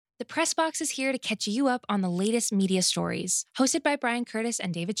The Press Box is here to catch you up on the latest media stories. Hosted by Brian Curtis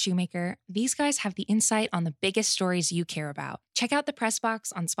and David Shoemaker, these guys have the insight on the biggest stories you care about. Check out The Press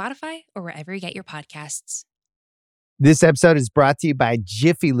Box on Spotify or wherever you get your podcasts. This episode is brought to you by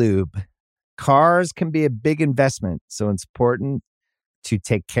Jiffy Lube. Cars can be a big investment, so it's important to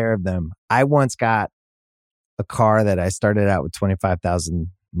take care of them. I once got a car that I started out with 25,000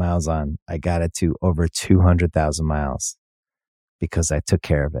 miles on. I got it to over 200,000 miles because I took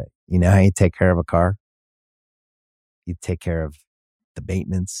care of it. You know how you take care of a car? You take care of the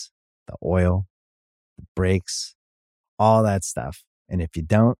maintenance, the oil, the brakes, all that stuff. And if you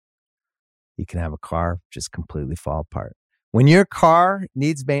don't, you can have a car just completely fall apart. When your car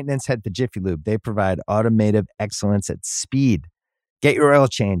needs maintenance, head to Jiffy Lube. They provide automotive excellence at speed. Get your oil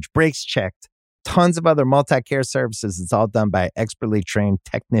change, brakes checked, tons of other multi-care services. It's all done by expertly trained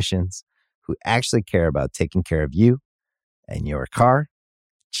technicians who actually care about taking care of you and your car.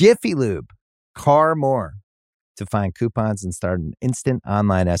 Jiffy Lube, car more. To find coupons and start an instant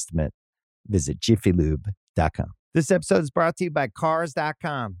online estimate, visit jiffylube.com. This episode is brought to you by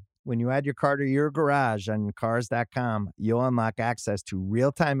Cars.com. When you add your car to your garage on Cars.com, you'll unlock access to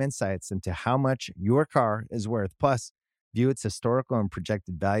real-time insights into how much your car is worth. Plus, view its historical and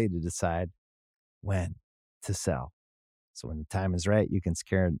projected value to decide when to sell. So when the time is right, you can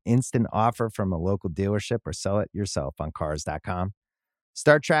secure an instant offer from a local dealership or sell it yourself on Cars.com.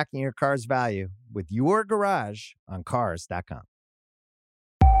 Start tracking your car's value with your garage on Cars.com.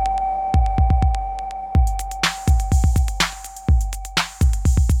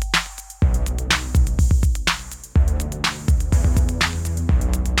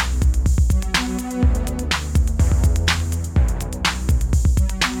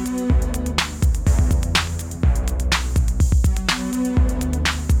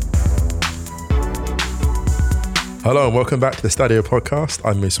 Hello and welcome back to the Stadio podcast.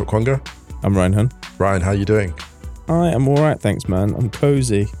 I'm Musa Okwonga. I'm Ryan Hun. Ryan, how are you doing? I am all right, thanks, man. I'm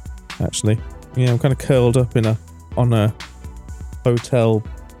cozy, actually. Yeah, I'm kind of curled up in a hotel.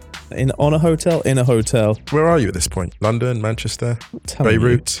 Where are you at this point? London, Manchester,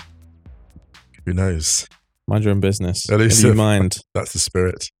 Beirut? Who knows? Mind your own business. Elusive. Never you mind. That's the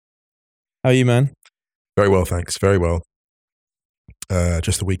spirit. How are you, man? Very well, thanks. Very well.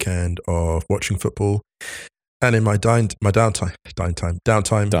 Just a weekend of watching football. And in my downtime,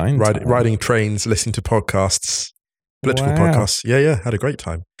 riding trains, listening to podcasts, political podcasts. Yeah, had a great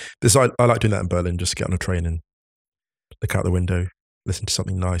time. I like doing that in Berlin, just get on a train and look out the window, listen to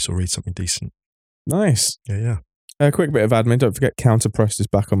something nice or read something decent. Nice. Yeah. A quick bit of admin. Don't forget Counterpressed is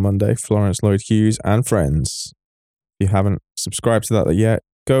back on Monday. Florence Lloyd Hughes and friends. If you haven't subscribed to that yet,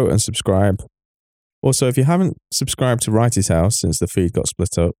 go and subscribe. Also, if you haven't subscribed to Wrighty's House since the feed got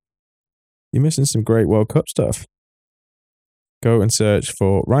split up, you're missing some great World Cup stuff. Go and search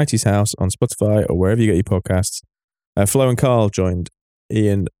for Wrighty's House on Spotify or wherever you get your podcasts. Flo and Carl joined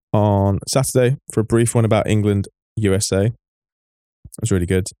Ian on Saturday for a brief one about England, USA. It was really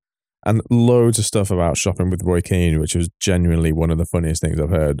good. And loads of stuff about shopping with Roy Keane, which was genuinely one of the funniest things I've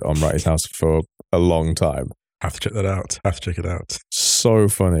heard on Wrighty's House for a long time. Have to check that out. So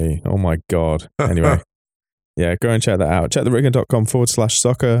funny. Oh my God. Anyway, yeah, go and check that out. Check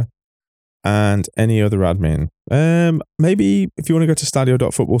theringer.com/soccer. And any other admin. Maybe if you want to go to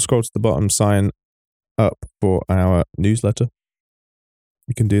stadio.football, scroll to the bottom, sign up for our newsletter.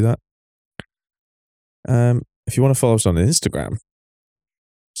 You can do that. If you want to follow us on Instagram,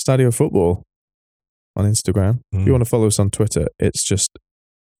 Stadio Football on Instagram. If you want to follow us on Twitter, it's just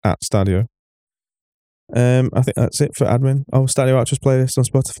 @Stadio. I think that's it for admin. Stadio Outros playlist on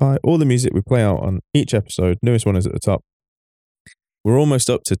Spotify. All the music we play out on each episode. Newest one is at the top. We're almost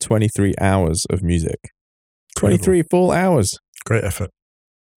up to 23 hours of music. 23 full hours. Great effort.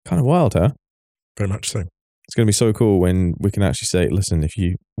 Kind of wild, huh? Very much so. It's going to be so cool when we can actually say, listen, if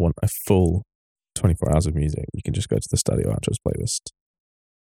you want a full 24 hours of music, you can just go to the Stadio Outros playlist.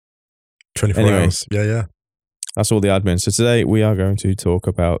 24 hours. Yeah. That's all the admin. So today we are going to talk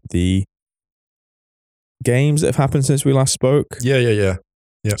about the games that have happened since we last spoke. Yeah.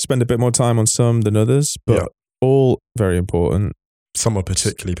 Spend a bit more time on some than others, but all very important. Some are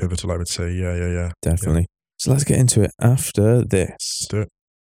particularly pivotal, I would say. Yeah. Definitely. Yeah. So let's get into it after this. Let's do it.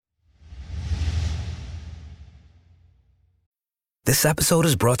 This episode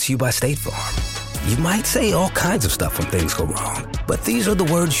is brought to you by State Farm. You might say all kinds of stuff when things go wrong, but these are the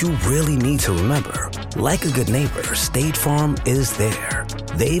words you really need to remember. Like a good neighbor, State Farm is there.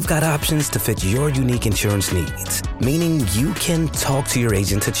 They've got options to fit your unique insurance needs, meaning you can talk to your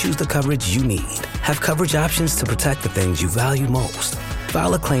agent to choose the coverage you need, have coverage options to protect the things you value most,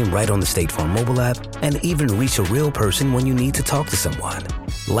 File a claim right on the State Farm mobile app and even reach a real person when you need to talk to someone.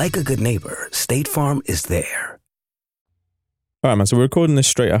 Like a good neighbor, State Farm is there. All right, man. So we're recording this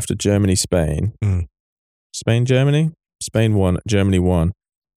straight after Germany, Spain. Spain, Germany? Spain won, Germany won.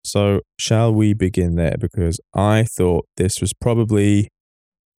 So shall we begin there? Because I thought this was probably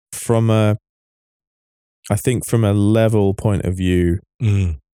from a level point of view, I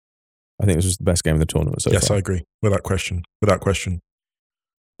think this was the best game of the tournament so far. Yes, I agree. Without question.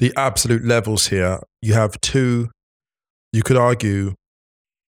 The absolute levels here, you have you could argue,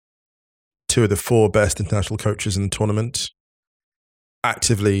 two of the four best international coaches in the tournament,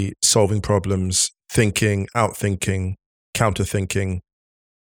 actively solving problems, thinking, outthinking, counter-thinking.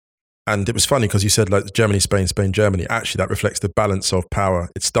 And it was funny because you said like Germany, Spain, Spain, Germany. Actually, that reflects the balance of power.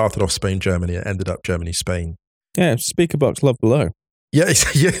 It started off Spain, Germany. It ended up Germany, Spain. Yeah, speaker box love below. Yeah,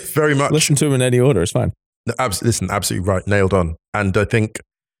 yeah, very much. Listen to them in any order. It's fine. No, absolutely right. Nailed on. And I think,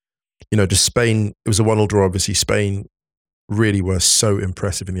 just Spain, it was a 1-1 draw. Obviously, Spain really were so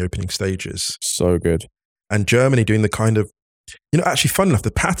impressive in the opening stages. So good. And Germany doing the kind of, actually fun enough,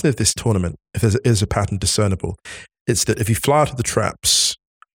 the pattern of this tournament, if there is a pattern discernible, it's that if you fly out of the traps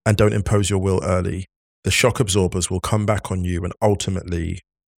and don't impose your will early, the shock absorbers will come back on you and ultimately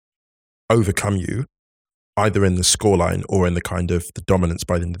overcome you, either in the scoreline or in the kind of the dominance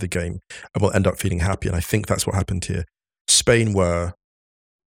by the end of the game, and will end up feeling happy. And I think that's what happened here. Spain were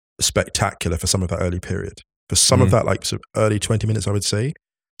spectacular for some of that early period. For some of that, like sort of early 20 minutes, I would say,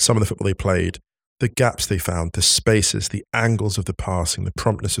 some of the football they played, the gaps they found, the spaces, the angles of the passing, the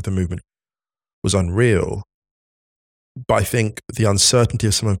promptness of the movement was unreal. But I think the uncertainty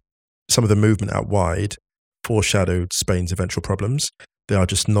of some of the movement out wide foreshadowed Spain's eventual problems. They are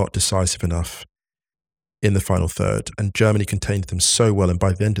just not decisive enough in the final third. And Germany contained them so well. And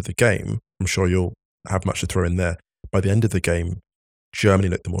by the end of the game, I'm sure you'll have much to throw in there. By the end of the game, Germany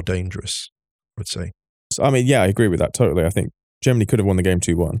looked the more dangerous, I would say. So, I agree with that totally. I think Germany could have won the game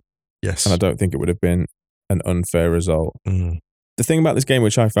 2-1. Yes. And I don't think it would have been an unfair result. The thing about this game,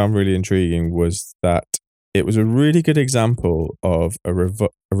 which I found really intriguing, was that it was a really good example of a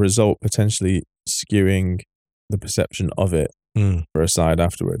result potentially skewing the perception of it for a side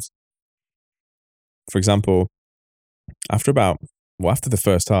afterwards. For example, after the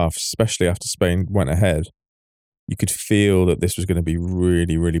first half, especially after Spain went ahead, you could feel that this was going to be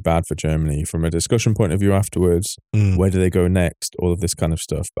really, really bad for Germany from a discussion point of view afterwards. Where do they go next? All of this kind of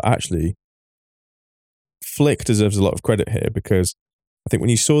stuff. But actually, Flick deserves a lot of credit here, because I think when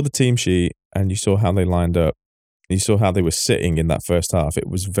you saw the team sheet and you saw how they lined up, and you saw how they were sitting in that first half, it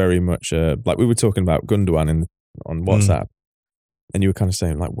was very much like we were talking about Gundogan on WhatsApp, and you were kind of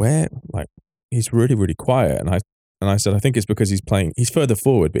saying he's really, really quiet. And I said, I think it's because he's further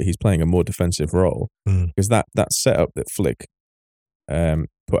forward, but he's playing a more defensive role. Because that setup that Flick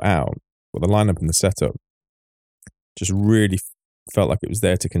put out, the lineup and the setup, just really felt like it was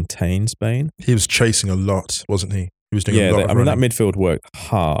there to contain Spain. He was chasing a lot, wasn't he? He was doing a lot of running. That midfield worked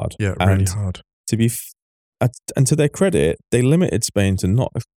hard. Yeah, really hard. And to their credit, they limited Spain to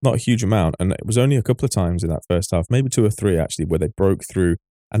not a huge amount. And it was only a couple of times in that first half, maybe 2 or 3 actually, where they broke through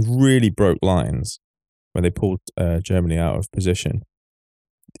and really broke lines, where they pulled Germany out of position.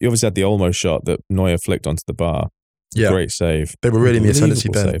 You obviously had the Olmo shot that Neuer flicked onto the bar. Yeah. Great save. They were really in the ascendancy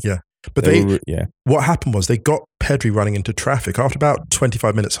then. Save. Yeah. But what happened was they got Pedri running into traffic. After about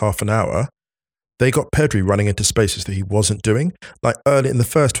 25 minutes, half an hour, they got Pedri running into spaces that he wasn't doing. Like early in the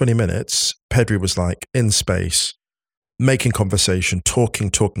first 20 minutes, Pedri was like in space, making conversation,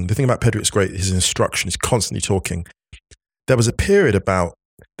 talking. The thing about Pedri is great, his instruction, he's constantly talking. There was a period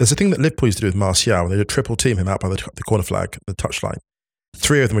there's a thing that Liverpool used to do with Martial, they did triple team him out by the corner flag, the touchline.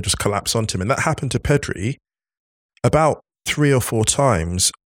 3 of them would just collapse onto him. And that happened to Pedri about 3 or 4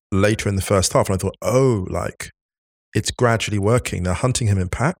 times later in the first half. And I thought, it's gradually working. They're hunting him in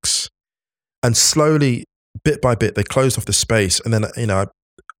packs. And bit by bit, they closed off the space. And then, I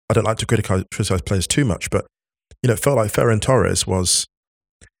don't like to criticize players too much, but, it felt like Ferran Torres was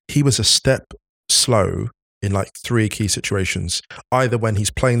a step slow in 3 key situations, either when he's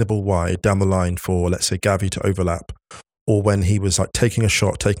playing the ball wide down the line for, let's say, Gavi to overlap, or when he was taking a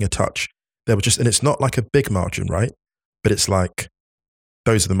shot, taking a touch. There were and it's not like a big margin, right? But it's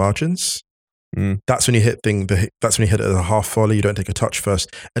those are the margins. That's when you hit that's when you hit it at a half volley, you don't take a touch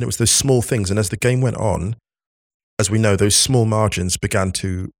first. And it was those small things. And as the game went on, as we know, those small margins began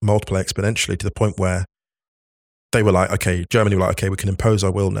to multiply exponentially to the point where they were Germany were we can impose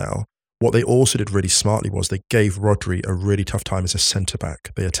our will now. What they also did really smartly was they gave Rodri a really tough time as a centre-back.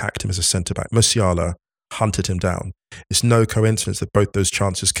 They attacked him as a centre-back. Musiala hunted him down. It's no coincidence that both those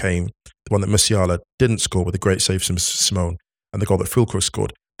chances came. The one that Musiala didn't score with a great save from Simone, and the goal that Füllkrug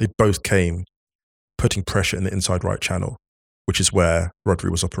scored, they both came putting pressure in the inside right channel, which is where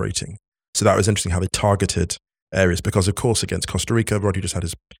Rodri was operating. So that was interesting how they targeted areas, because of course against Costa Rica, Rodri just had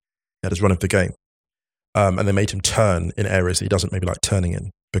his run of the game. And they made him turn in areas that he doesn't maybe like turning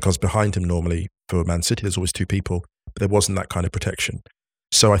in, because behind him normally for Man City, there's always two people, but there wasn't that kind of protection.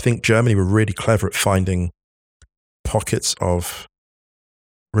 So I think Germany were really clever at finding pockets of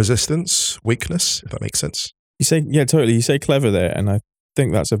resistance, weakness, if that makes sense. You say, yeah, totally. You say clever there. And I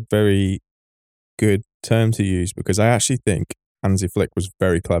think that's a very good term to use, because I actually think Hansi Flick was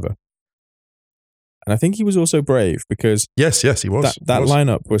very clever. And I think he was also brave, because yes, he was. That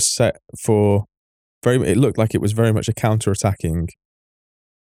lineup was set for it looked like it was very much a counter-attacking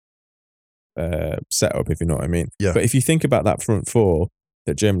setup, if you know what I mean. Yeah. But if you think about that front four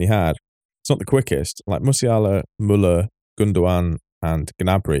that Germany had, it's not the quickest. Like Musiala, Müller, Gundogan, and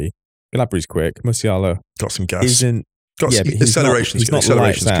Gnabry. Gnabry's quick. Musiala got some gas. Isn't Acceleration's good.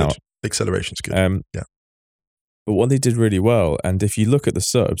 Acceleration's good. Yeah. But what they did really well, and if you look at the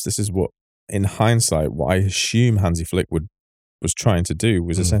subs, this is what, in hindsight, what I assume Hansi Flick was trying to do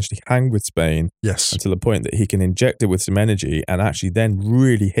was essentially hang with Spain until the point that he can inject it with some energy and actually then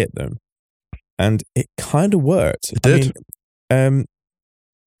really hit them. And it kind of worked. It did. I mean,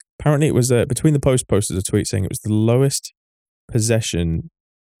 apparently it was between the post posted a tweet saying it was the lowest possession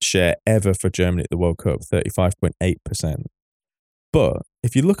share ever for Germany at the World Cup, 35.8%. But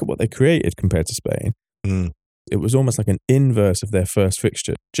if you look at what they created compared to Spain, it was almost like an inverse of their first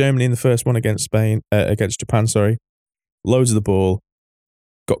fixture. Germany in the first one against Japan, loads of the ball,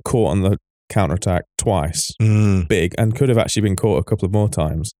 got caught on the counter-attack twice, big, and could have actually been caught a couple of more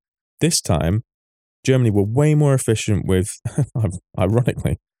times. This time, Germany were way more efficient with,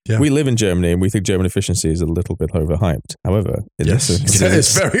 ironically, we live in Germany and we think German efficiency is a little bit overhyped. However, it's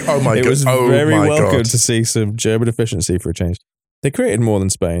very, it was very welcome to see some German efficiency for a change. They created more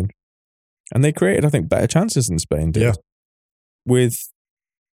than Spain, and they created, I think, better chances than Spain did, with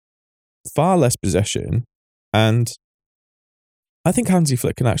far less possession. And I think Hansi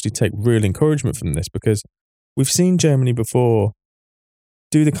Flick can actually take real encouragement from this, because we've seen Germany before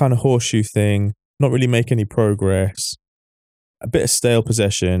do the kind of horseshoe thing, not really make any progress, a bit of stale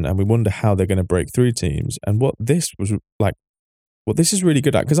possession, and we wonder how they're going to break through teams. And what this is really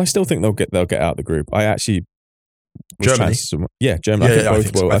good at, because I still think they'll get out of the group. I actually Germany, Germany. I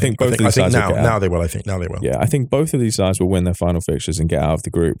think both will. I think both of these sides will. Now they will. Yeah, I think both of these sides will win their final fixtures and get out of the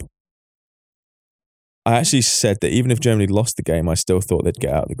group. I actually said that even if Germany lost the game, I still thought they'd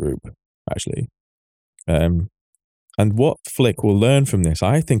get out of the group, actually. And what Flick will learn from this,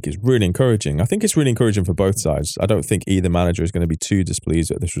 I think, is really encouraging. I think it's really encouraging for both sides. I don't think either manager is going to be too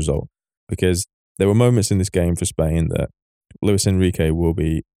displeased at this result, because there were moments in this game for Spain that Luis Enrique will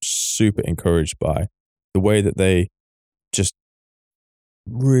be super encouraged by. The way that they just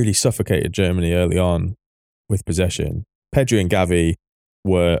really suffocated Germany early on with possession. Pedri and Gavi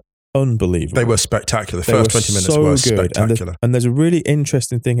were unbelievable. They were spectacular. The first 20 minutes were spectacular. And there's a really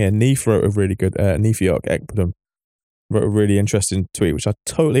interesting thing here. Neef wrote a really good, Nefiok Ekpedum wrote a really interesting tweet, which I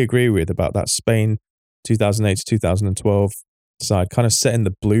totally agree with, about that Spain 2008 to 2012 side, kind of setting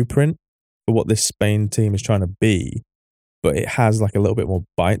the blueprint for what this Spain team is trying to be, but it has like a little bit more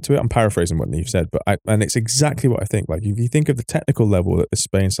bite to it. I'm paraphrasing what Neef said, and it's exactly what I think. Like, if you think of the technical level that the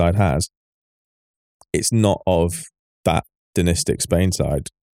Spain side has, it's not of that dynastic Spain side,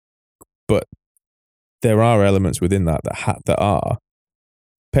 but there are elements within that are.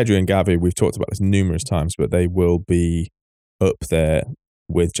 Pedri and Gavi, we've talked about this numerous times, but they will be up there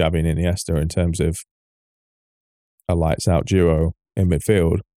with Xavi and Iniesta in terms of a lights-out duo in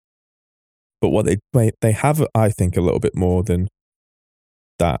midfield. But what they have, I think, a little bit more than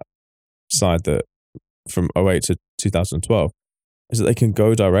that side that from 2008 to 2012 is that they can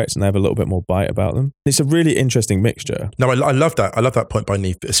go direct and they have a little bit more bite about them. It's a really interesting mixture. No, I love that. I love that point by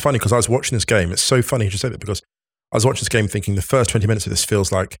Neef. It's funny because I was watching this game. It's so funny you say that, because I was watching this game thinking the first 20 minutes of this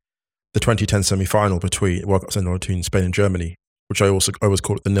feels like the 2010 semi-final between Spain and Germany, which I always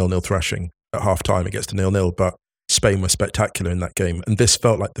call it the 0-0 thrashing. At half-time, it gets to 0-0, but Spain was spectacular in that game. And this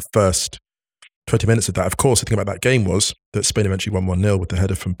felt like the first 20 minutes of that. Of course, the thing about that game was that Spain eventually won 1-0 with the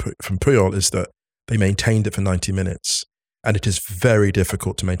header from Puyol, is that they maintained it for 90 minutes. And it is very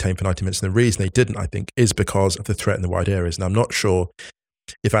difficult to maintain for 90 minutes. And the reason they didn't, I think, is because of the threat in the wide areas. And I'm not sure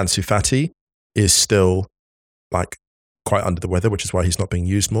if Ansu Fati is still like quite under the weather, which is why he's not being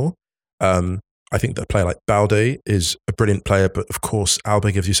used more. I think that a player like Balde is a brilliant player, but of course,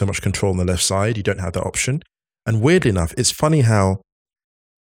 Alba gives you so much control on the left side. You don't have that option. And weirdly enough, it's funny how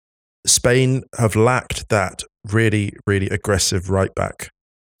Spain have lacked that really, really aggressive right back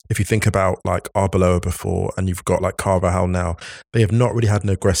if you think about like Arbeloa before, and you've got like Carvajal now, they have not really had an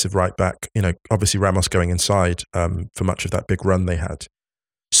aggressive right back. You know, obviously Ramos going inside for much of that big run they had.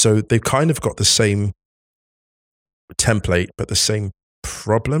 So they've kind of got the same template, but the same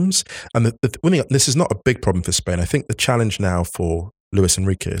problems. And the one thing, this is not a big problem for Spain. I think the challenge now for Luis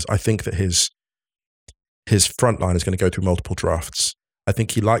Enrique is, I think that his front line is going to go through multiple drafts. I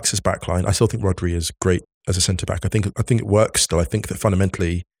think he likes his back line. I still think Rodri is great as a centre back. I think it works still. I think that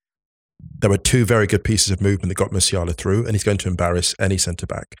fundamentally there were two very good pieces of movement that got Musiala through, and he's going to embarrass any centre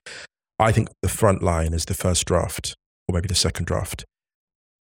back. I think the front line is the first draft, or maybe the second draft.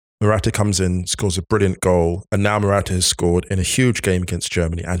 Morata comes in, scores a brilliant goal, and now Morata has scored in a huge game against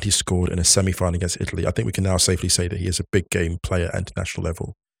Germany, and he scored in a semi-final against Italy. I think we can now safely say that he is a big game player at international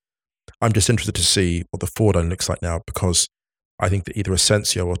level. I'm just interested to see what the forward line looks like now, because I think that either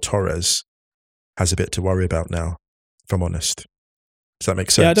Asensio or Torres has a bit to worry about now, if I'm honest. Does that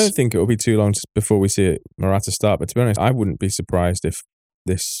make sense? Yeah, I don't think it will be too long before we see Morata start, but to be honest, I wouldn't be surprised if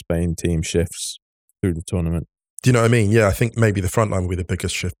this Spain team shifts through the tournament. Do you know what I mean? Yeah, I think maybe the front line will be the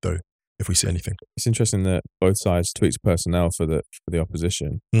biggest shift, though, if we see anything. It's interesting that both sides tweaked personnel for the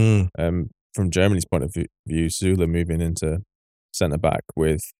opposition. From Germany's point of view, Zula moving into centre-back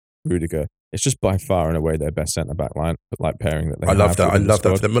with Rudiger, it's just by far and away their best centre-back line, like pairing that they have. I love that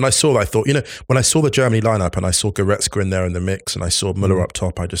for them. When I saw that, I thought, when I saw the Germany lineup and I saw Goretzka in there in the mix and I saw Müller up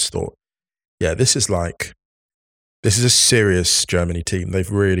top, I just thought, yeah, this is a serious Germany team. They've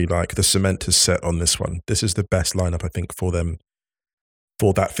really the cement is set on this one. This is the best lineup, I think, for them,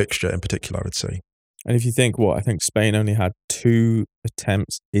 for that fixture in particular, I would say. And if you think, I think Spain only had 2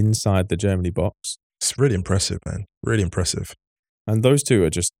 attempts inside the Germany box. It's really impressive, man. Really impressive. And those 2 are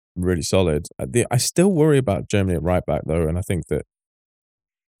just really solid. I still worry about Germany at right back, though, and I think that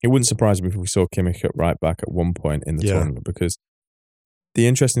it wouldn't surprise me if we saw Kimmich at right back at one point in the tournament, because the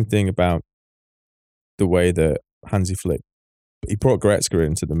interesting thing about the way that Hansi Flick, he brought Goretzka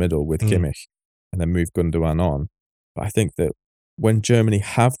into the middle with Kimmich and then moved Gundogan on. But I think that when Germany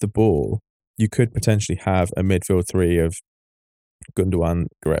have the ball, you could potentially have a midfield 3 of Gundogan,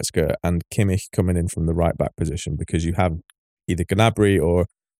 Goretzka and Kimmich coming in from the right back position, because you have either Gnabry or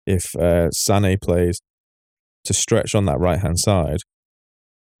if Sané plays, to stretch on that right hand side,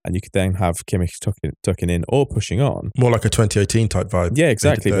 and you could then have Kimmich tucking in or pushing on. More like a 2018 type vibe. Yeah,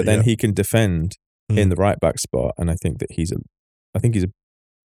 exactly. But then he can defend in the right back spot, and I think that he's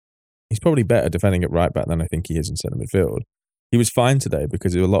probably better defending at right back than I think he is in centre midfield. He was fine today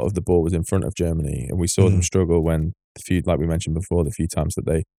because a lot of the ball was in front of Germany, and we saw them struggle when like we mentioned before, the few times that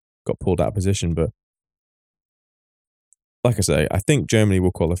they got pulled out of position. But like I say, I think Germany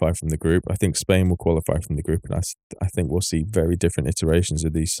will qualify from the group. I think Spain will qualify from the group, and I think we'll see very different iterations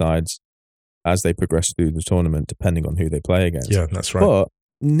of these sides as they progress through the tournament, depending on who they play against. Yeah, that's right. But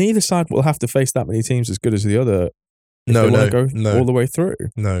neither side will have to face that many teams as good as the other if they want to go all the way through.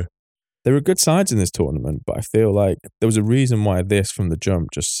 No. There were good sides in this tournament, but I feel like there was a reason why this from the jump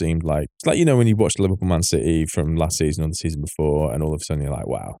just seemed like... It's like, when you watch Liverpool Man City from last season or the season before, and all of a sudden you're like,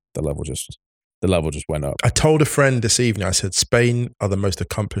 wow, the level just went up. I told a friend this evening, I said, Spain are the most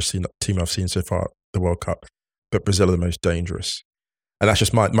accomplished team I've seen so far at the World Cup, but Brazil are the most dangerous. And that's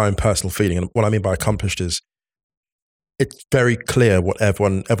just my own personal feeling. And what I mean by accomplished is it's very clear what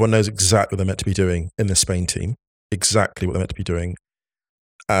everyone knows exactly what they're meant to be doing in the Spain team, exactly what they're meant to be doing.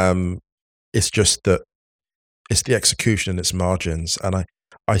 It's just that it's the execution and its margins. And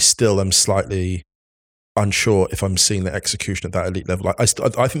I still am slightly unsure if I'm seeing the execution at that elite level. I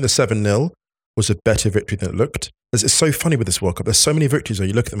think the 7-0 was a better victory than it looked. It's so funny with this World Cup. There's so many victories where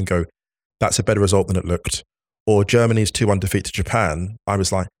you look at them and go, that's a better result than it looked. Or Germany's 2-1 defeat to Japan, I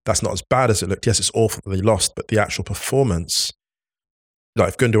was like, that's not as bad as it looked. Yes, it's awful that they lost, but the actual performance, like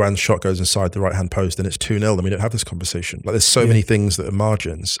if Gundogan's shot goes inside the right-hand post, then it's 2-0, then we don't have this conversation. Like there's so many things that are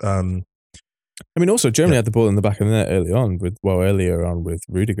margins. Also Germany had the ball in the back of the net earlier on with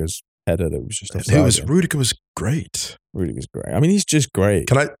Rudiger's header that was just offside. Rudiger was great. Rudiger's great. I mean, he's just great.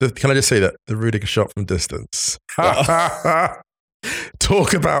 Can I just say that the Rudiger shot from distance?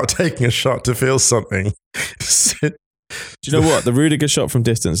 Talk about taking a shot to feel something. Do you know what? The Rudiger shot from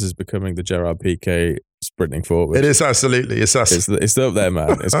distance is becoming the Gerard Piqué sprinting forward. It is absolutely. It's up there,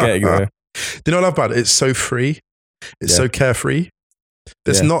 man. It's getting there. Do you know what I love about it? It's so free. It's so carefree.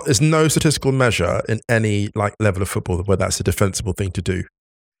 There's no statistical measure in any level of football where that's a defensible thing to do.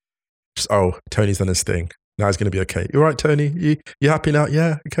 Just, Tony's done his thing. Now he's going to be okay. You all right, Tony? You happy now?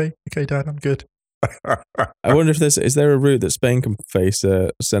 Yeah. Okay, Dad. I'm good. I wonder if is there a route that Spain can face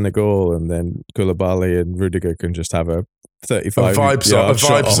Senegal, and then Koulibaly and Rudiger can just have a 35 vibes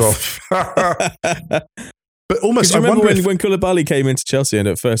off. But almost, I remember wonder when Koulibaly came into Chelsea, and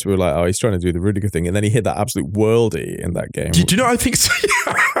at first we were like, oh, he's trying to do the Rudiger thing, and then he hit that absolute worldie in that game. Do you know what I think?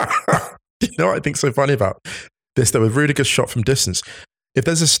 Do you know what I think so funny about this? Though, with Rudiger's shot from distance, if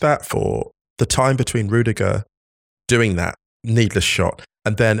there's a stat for the time between Rudiger doing that needless shot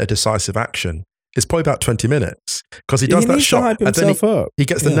and then a decisive action, it's probably about 20 minutes because he does that shot and then he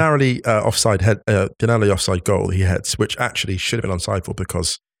gets the narrowly offside goal he heads, which actually should have been onside for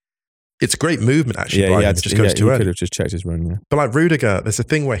because it's great movement actually. Yeah, it just goes too early. He could have just checked his run. Yeah. But like Rudiger, there's a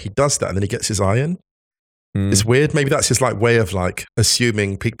thing where he does that and then he gets his eye in. It's weird. Maybe that's his like way of like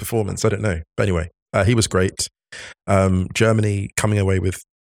assuming peak performance. I don't know. But anyway, he was great. Germany coming away with,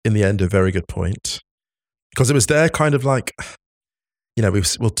 in the end, a very good point because it was their kind of like, you know,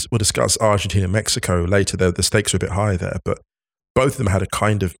 we'll discuss Argentina and Mexico later. The stakes are a bit higher there, but both of them had a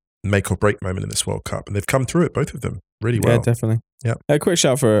kind of make or break moment in this World Cup, and they've come through it, both of them, really well. Yeah, definitely. Yeah. A quick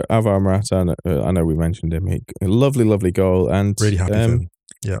shout for Alvaro Morata. I know we mentioned him. A lovely goal, and really happy for him.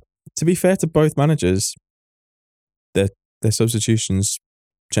 Yeah. To be fair to both managers, their substitutions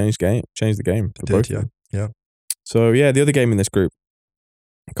changed the game for both of them. Yeah. So yeah, the other game in this group,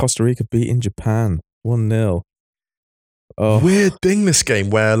 Costa Rica beating Japan 1-0. Oh, weird thing this game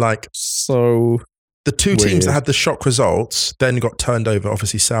where like so the two teams that had the shock results then got turned over.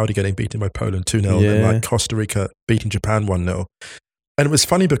 Obviously Saudi getting beaten by Poland 2-0 and like Costa Rica beating Japan 1-0. And it was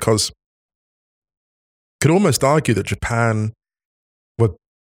funny because could almost argue that Japan were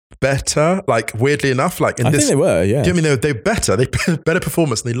better, like weirdly enough, like in I think they were, yeah. Do you know what I mean they're better? They had better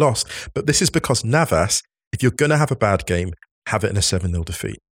performance and they lost. But this is because Navas, if you're gonna have a bad game, have it in a 7-0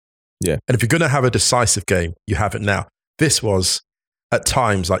 defeat. Yeah. And if you're gonna have a decisive game, you have it now. This was, at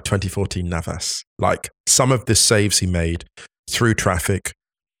times, like 2014 Navas. Like, some of the saves he made through traffic,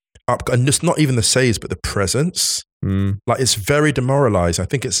 and just not even the saves, but the presence. Like, it's very demoralizing. I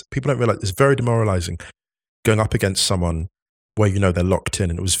think people don't realize it's very demoralizing going up against someone where you know they're locked in.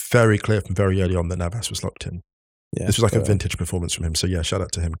 And it was very clear from very early on that Navas was locked in. Yeah, this was like a vintage performance from him. So, yeah, shout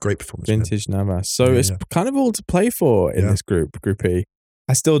out to him. Great performance. Vintage Navas. So, it's kind of all to play for in this Group E.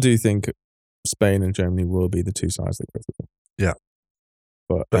 I still do think Spain and Germany will be the two sides that go through. Yeah.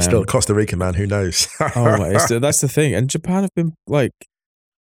 But still, Costa Rica, man, who knows? That's the thing. And Japan have been like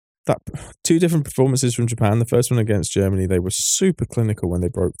that. Two different performances from Japan. The first one against Germany, they were super clinical when they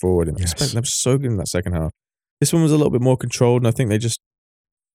broke forward. And they were so good in that second half. This one was a little bit more controlled, and I think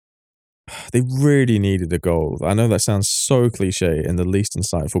they really needed a goal. I know that sounds so cliche and the least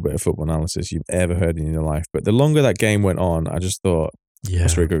insightful bit of football analysis you've ever heard in your life. But the longer that game went on, I just thought,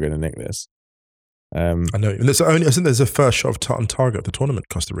 Costa Rica are going to nick this. I know. And I think there's a first shot on target of the tournament,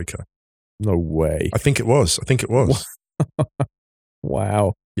 Costa Rica. No way. I think it was.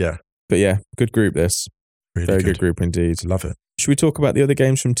 Wow. Yeah. But yeah, good group this. Really Very good group indeed. Love it. Should we talk about the other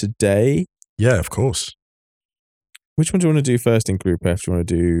games from today? Yeah, of course. Which one do you want to do first in Group F? Do you want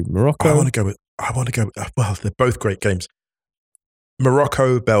to do Morocco? I want to go with, well, they're both great games.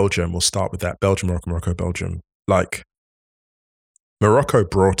 Morocco, Belgium. We'll start with that. Belgium, Morocco, Belgium. Like, Morocco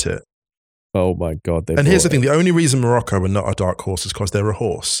brought it. Oh my God. And here's the thing. The only reason Morocco are not a dark horse is because they're a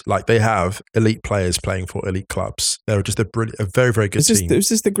horse. Like, they have elite players playing for elite clubs. They're just a very, very good team. Is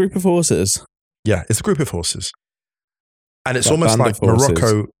this the group of horses? Yeah, it's a group of horses. And it's almost like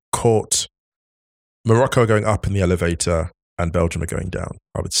Morocco caught Morocco going up in the elevator and Belgium are going down,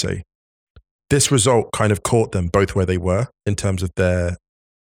 I would say. This result kind of caught them both where they were in terms of their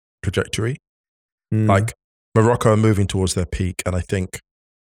trajectory. Like, Morocco are moving towards their peak, and I think,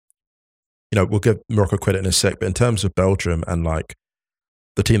 you know, we'll give Morocco credit in a sec, but in terms of Belgium and like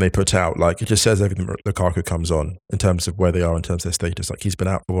the team they put out, like it just says everything Lukaku comes on in terms of where they are in terms of their status. Like, he's been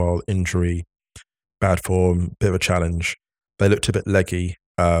out for a while, injury, bad form, bit of a challenge. They looked a bit leggy,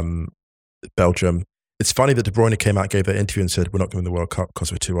 Belgium. It's funny that De Bruyne came out, gave that interview and said, we're not going to win the World Cup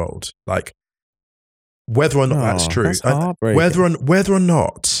because we're too old. Like, whether or not that's true, whether or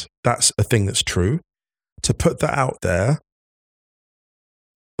not that's a thing that's true, to put that out there,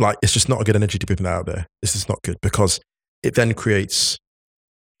 like, it's just not a good energy to put that out there. This is not good because it then puts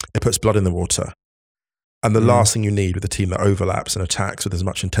blood in the water. And the last thing you need with a team that overlaps and attacks with as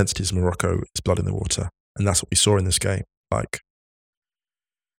much intensity as Morocco is blood in the water. And that's what we saw in this game. Like,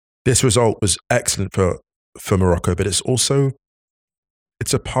 this result was excellent for Morocco, but it's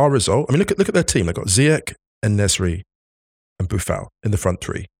a par result. I mean, look at their team. They've got Ziyech and Nesri and Boufal in the front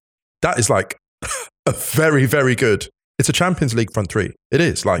three. That is like a very, very good. It's a Champions League front three. It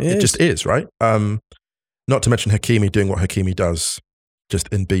is. Like, it just is, right? Not to mention Hakimi doing what Hakimi does, just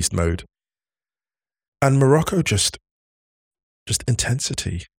in beast mode. And Morocco just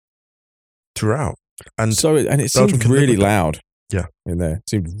intensity throughout. And it seemed really loud. Yeah. In there. It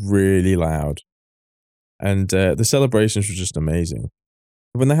seemed really loud. And the celebrations were just amazing.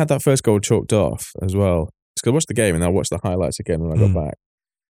 When they had that first goal chalked off as well, because I watched the game and I watched the highlights again when I got back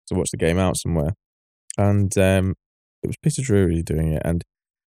to watch the game out somewhere. And it was Peter Drury doing it. And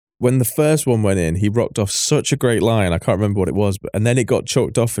when the first one went in, he rocked off such a great line. I can't remember what it was, and then it got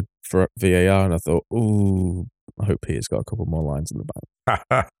chalked off for VAR, and I thought, ooh, I hope Peter's got a couple more lines in the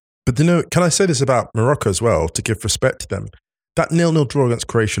back. But can I say this about Morocco as well, to give respect to them? That 0-0 draw against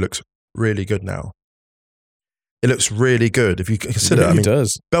Croatia looks really good now. It looks really good. If you consider, it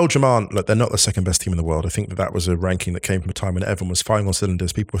does. Belgium they're not the second best team in the world. I think that was a ranking that came from a time when everyone was firing on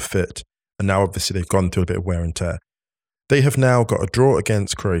cylinders, people were fit, and now obviously they've gone through a bit of wear and tear. They have now got a draw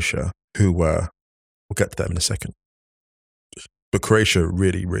against Croatia, who we'll get to them in a second. But Croatia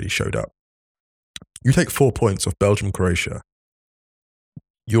really, really showed up. You take 4 points off Belgium and Croatia,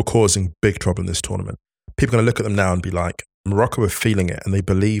 you're causing big trouble in this tournament. People are going to look at them now and be like, Morocco are feeling it, and they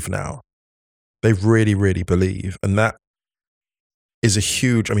believe now. They really, really believe. And that is a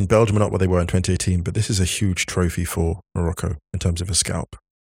huge, Belgium are not what they were in 2018, but this is a huge trophy for Morocco in terms of a scalp.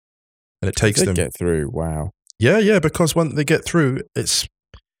 And it takes them... get through, wow. Yeah, because when they get through, if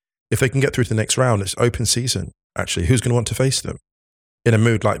they can get through to the next round, it's open season, actually. Who's going to want to face them in a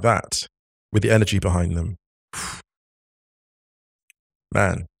mood like that, with the energy behind them?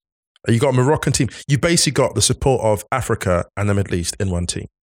 Man, you got a Moroccan team. You basically got the support of Africa and the Middle East in one team.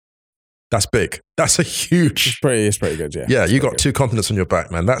 That's big. That's a huge... It's pretty good, yeah. Yeah, you got 2 continents on your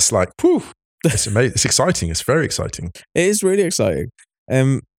back, man. That's like, whew, it's amazing. It's exciting. It's very exciting. It is really exciting.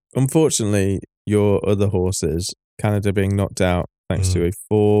 Unfortunately, your other horses, Canada being knocked out thanks to a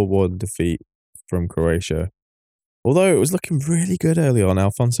 4-1 defeat from Croatia. Although it was looking really good early on,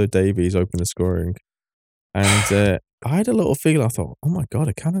 Alphonso Davies opened the scoring. And I had a little feel, I thought, oh my God,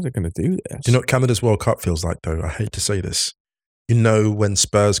 are Canada going to do this? Do you know what Canada's World Cup feels like, though? I hate to say this. You know, when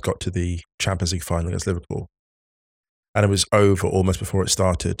Spurs got to the Champions League final against Liverpool, and it was over almost before it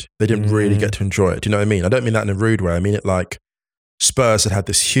started, they didn't really get to enjoy it. Do you know what I mean? I don't mean that in a rude way. I mean it like Spurs had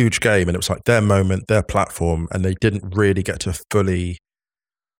this huge game, and it was like their moment, their platform, and they didn't really get to fully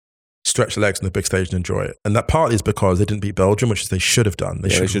stretch the legs on the big stage and enjoy it. And that partly is because they didn't beat Belgium, which they should have done. They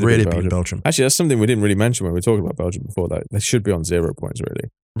should have really beaten Belgium. Actually, that's something we didn't really mention when we were talking about Belgium before. That they should be on 0 points, really.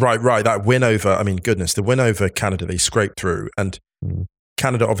 Right. That win over, the win over Canada, they scraped through. And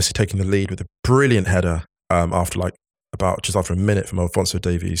Canada obviously taking the lead with a brilliant header after a minute from Alphonso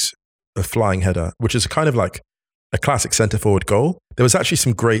Davies, a flying header, which is kind of like a classic centre-forward goal. There was actually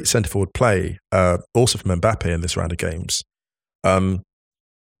some great centre-forward play also from Mbappe in this round of games.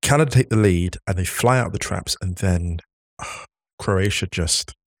 Canada take the lead and they fly out the traps, and then Croatia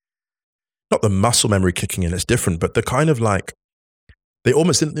just, not the muscle memory kicking in, it's different, but the kind of like, they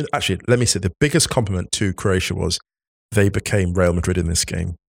almost didn't, actually, let me say, the biggest compliment to Croatia was they became Real Madrid in this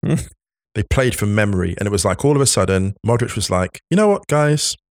game. They played from memory, and it was like all of a sudden, Modric was like, you know what,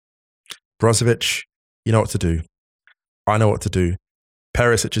 guys? Brozovic, you know what to do. I know what to do.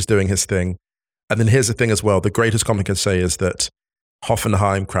 Perisic is doing his thing. And then here's the thing as well, the greatest compliment I can say is that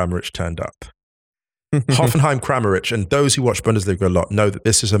Hoffenheim Kramaric turned up. Hoffenheim Kramaric, and those who watch Bundesliga a lot know that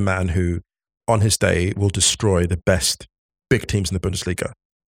this is a man who, on his day, will destroy the best big teams in the Bundesliga.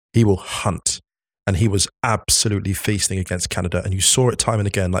 He will hunt, and he was absolutely feasting against Canada, and you saw it time and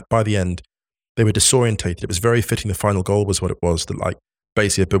again. Like by the end, they were disorientated. It was very fitting. The final goal was what it was, that like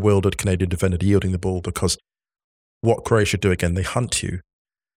basically a bewildered Canadian defender yielding the ball, because what Croatia do again, they hunt you.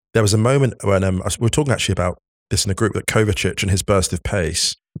 There was a moment when we were talking actually about this in the group, that Kovacic and his burst of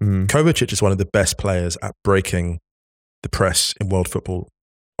pace. Kovacic is one of the best players at breaking the press in world football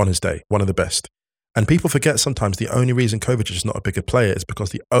on his day, one of the best. And people forget sometimes the only reason Kovacic is not a bigger player is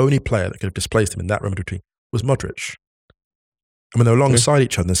because the only player that could have displaced him in that Real Madrid team was Modric. And when they're alongside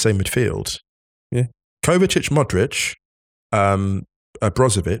each other in the same midfield, Kovacic, Modric,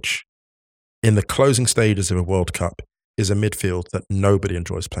 Brozovic, in the closing stages of a World Cup, is a midfield that nobody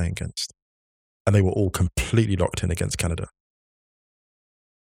enjoys playing against. And they were all completely locked in against Canada.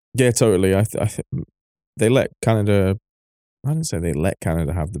 Yeah, totally. I think they let Canada. I didn't say they let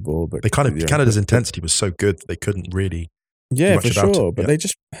Canada have the ball, but Canada's intensity was so good that they couldn't really. Yeah, for sure. But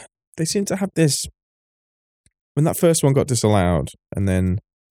they seem to have this. When that first one got disallowed, and then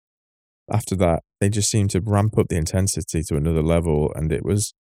after that, they just seemed to ramp up the intensity to another level, and it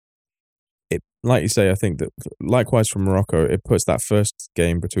was. Like you say, I think that likewise for Morocco, it puts that first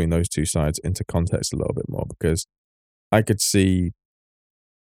game between those two sides into context a little bit more, because I could see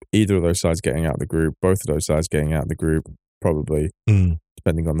either of those sides getting out of the group, both of those sides getting out of the group, probably,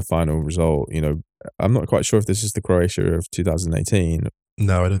 depending on the final result. You know, I'm not quite sure if this is the Croatia of 2018.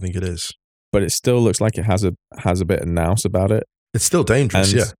 No, I don't think it is. But it still looks like it has a bit of nous about it. It's still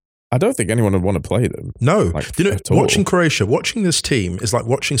dangerous, and yeah. I don't think anyone would want to play them. No. Like, watching Croatia, watching this team is like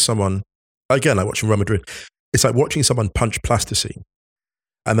watching someone, again, like watching Real Madrid. It's like watching someone punch plasticine.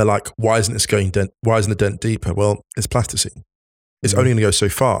 And they're like, why isn't the dent deeper? Well, it's plasticine. It's only going to go so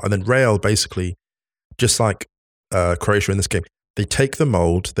far. And then Real basically, just like Croatia in this game, they take the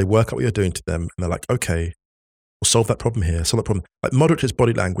mold, they work out what you're doing to them, and they're like, okay, we'll solve that problem here, solve that problem. Like Modric's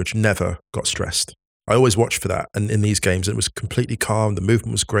body language never got stressed. I always watched for that. And in these games, it was completely calm. The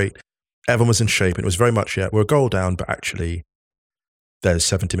movement was great. Everyone was in shape. And it was very much, we're a goal down, but actually there's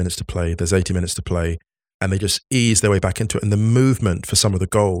 70 minutes to play. There's 80 minutes to play. And they just ease their way back into it. And the movement for some of the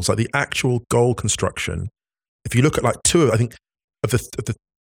goals, like the actual goal construction, if you look at like two, I think of the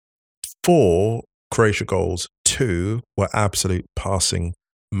 4 Croatia goals, 2 were absolute passing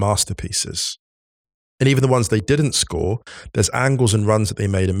masterpieces. And even the ones they didn't score, there's angles and runs that they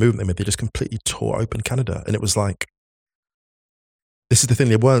made and movement they made. They just completely tore open Canada. And it was like, this is the thing,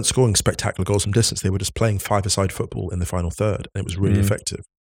 they weren't scoring spectacular goals from distance. They were just playing 5-a-side football in the final third. And it was really effective.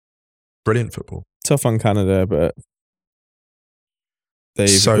 Brilliant football. Tough on Canada, but they've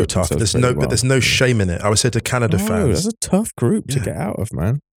so tough. There's no shame in it. I would say to Canada fans, that's a tough group to get out of,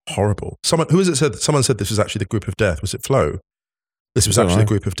 man. Horrible. Someone said this was actually the group of death. Was it Flo? This was actually the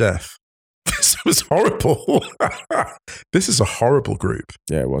group of death. This was horrible. This is a horrible group.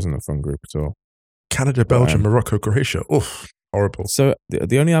 Yeah, it wasn't a fun group at all. Canada, Belgium, Morocco, Croatia. Oof, horrible. So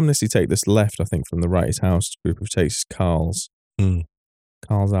the only amnesty take that's left, I think, from the Wrighty's House group of takes is Carl's.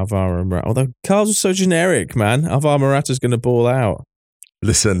 Carl's, Alvaro, and Morata. Although Carl's was so generic, man. Alvaro Morata's going to ball out.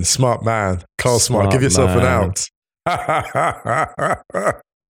 Listen, smart man. Carl Smart. Give yourself an out.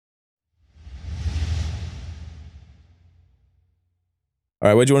 All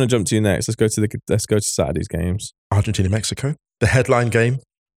right, where do you want to jump to next? Let's go to Saturday's games. Argentina, Mexico. The headline game.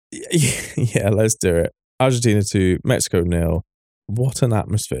 Yeah, let's do it. Argentina 2, Mexico 0. What an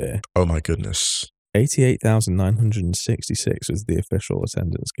atmosphere. Oh my goodness. 88,966 was the official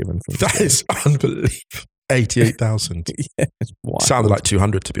attendance given from That is unbelievable. 88,000. Yeah, it's wild. Sounded like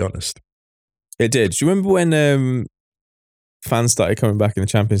 200, to be honest. It did. Do you remember when fans started coming back in the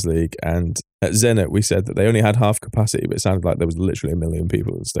Champions League, and at Zenit we said that they only had half capacity, but it sounded like there was literally 1 million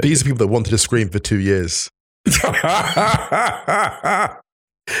people at the stadium. These are people that wanted to scream for 2 years.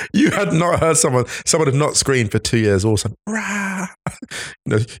 You had not heard someone had not screamed for 2 years. All of a sudden, rah!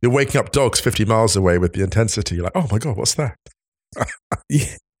 You're waking up dogs 50 miles away with the intensity. You're like, oh my God, what's that?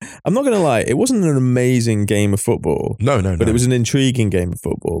 Yeah. I'm not going to lie, it wasn't an amazing game of football. No. But it was an intriguing game of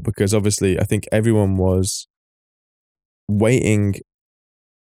football because obviously I think everyone was waiting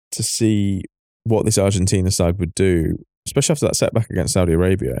to see what this Argentina side would do, especially after that setback against Saudi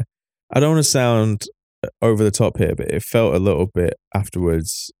Arabia. I don't want to sound over the top here, but it felt a little bit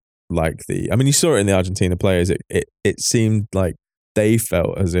afterwards like you saw it in the Argentina players. It seemed like they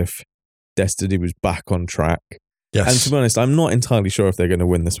felt as if destiny was back on track. Yes. And to be honest, I'm not entirely sure if they're going to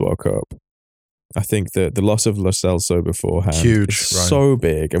win this World Cup. I think that the loss of Lo Celso beforehand is so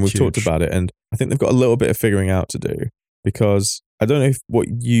big, and we've talked about it, and I think they've got a little bit of figuring out to do, because I don't know what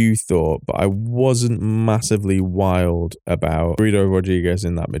you thought, but I wasn't massively wild about Guido Rodriguez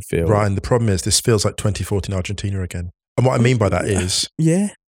in that midfield. Ryan, the problem is this feels like 2014 Argentina again. And what I mean by that is... Yeah,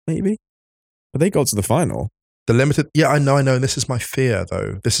 maybe. But they got to the final. The limited... Yeah, I know. And this is my fear,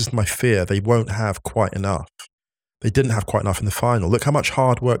 though. This is my fear. They won't have quite enough. They didn't have quite enough in the final. Look how much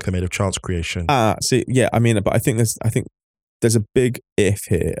hard work they made of chance creation. But I think there's a big if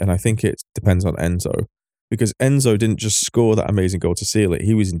here, and I think it depends on Enzo. Because Enzo didn't just score that amazing goal to seal it.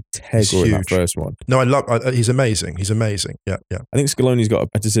 He was integral in that first one. No, he's amazing. He's amazing. Yeah. I think Scaloni's got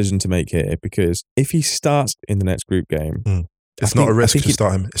a decision to make here, because if he starts in the next group game... It's not a risk to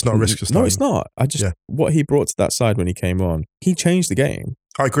start him. It's not a risk to start him. No, it's not. What he brought to that side when he came on, he changed the game.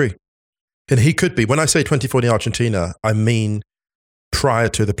 I agree. And he could be. When I say 2014 Argentina, I mean prior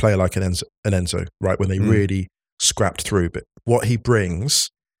to the player like an Enzo, right? When they really scrapped through. But what he brings...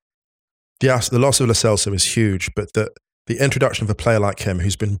 Yes, the loss of Lo Celso is huge, but the introduction of a player like him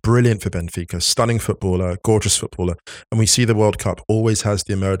who's been brilliant for Benfica, stunning footballer, gorgeous footballer, and we see the World Cup always has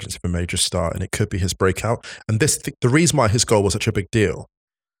the emergence of a major star, and it could be his breakout. And the reason why his goal was such a big deal,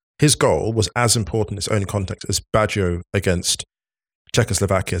 his goal was as important in its own context as Baggio against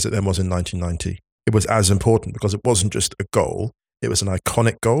Czechoslovakia as it then was in 1990. It was as important because it wasn't just a goal, it was an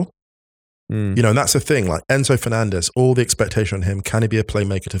iconic goal. And that's the thing, like Enzo Fernandez, all the expectation on him, can he be a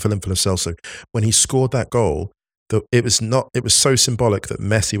playmaker to fill in for Lo Celso? When he scored that goal, it was so symbolic that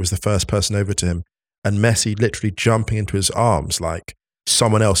Messi was the first person over to him, and Messi literally jumping into his arms like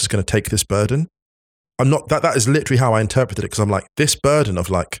someone else is going to take this burden. That is literally how I interpreted it, because I'm like, this burden of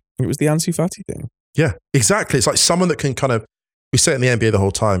like... It was the Ansu Fati thing. Yeah, exactly. It's like someone that can kind of, we say it in the NBA the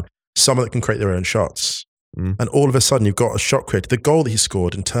whole time, someone that can create their own shots. And all of a sudden, you've got a shot creator. The goal that he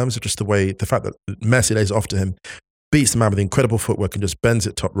scored, in terms of just the fact that Messi lays it off to him, beats the man with incredible footwork and just bends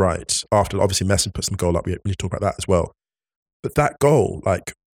it top right. After obviously Messi puts some goal up, we need to talk about that as well. But that goal,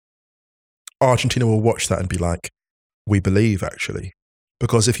 like, Argentina will watch that and be like, we believe actually,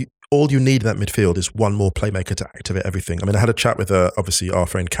 because all you need in that midfield is one more playmaker to activate everything. I mean, I had a chat with obviously our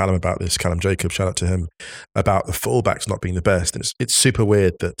friend Callum about this, Callum Jacob, shout out to him, about the fullbacks not being the best, and it's super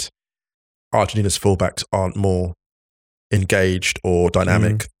weird that Argentina's fullbacks aren't more engaged or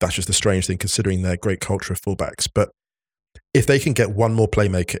dynamic. That's just a strange thing considering their great culture of fullbacks. But if they can get one more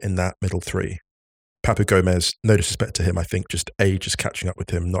playmaker in that middle three, Papu Gomez, no disrespect to him, I think just age is catching up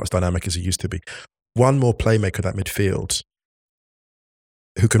with him, not as dynamic as he used to be. One more playmaker in that midfield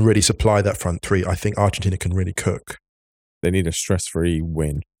who can really supply that front three, I think Argentina can really cook. They need a stress-free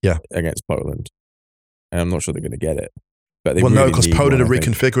win against Poland. And I'm not sure they're going to get it. But they no, because Poland are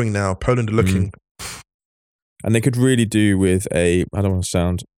reconfiguring now. Poland are looking... And they could really do with I don't want to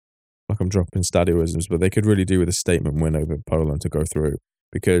sound like I'm dropping stadioisms, but they could really do with a statement win over Poland to go through,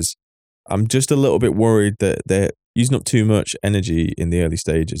 because I'm just a little bit worried that they're using up too much energy in the early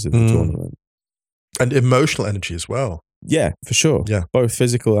stages of the tournament. And emotional energy as well. Yeah, for sure. Yeah. Both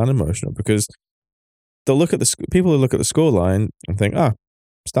physical and emotional, because they'll look at people will look at the scoreline and think,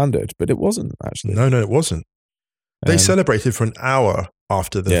 standard, but it wasn't actually. No, it wasn't. They celebrated for an hour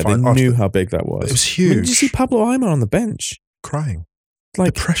after the final. Yeah, they knew how big that was. It was huge. Did you see Pablo Aimar on the bench? Crying.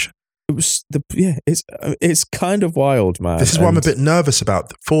 Like, the pressure. It was it's kind of wild, man. This is what I'm a bit nervous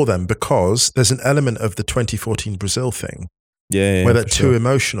about for them, because there's an element of the 2014 Brazil thing. Yeah, where they're too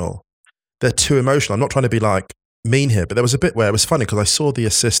emotional. They're too emotional. I'm not trying to be like mean here, but there was a bit where it was funny because I saw the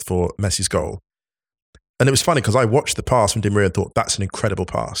assist for Messi's goal. And it was funny because I watched the pass from Di Maria and thought, that's an incredible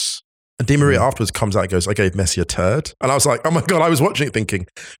pass. And Di Maria afterwards comes out and goes, I gave Messi a turd. And I was like, oh my God, I was watching it thinking,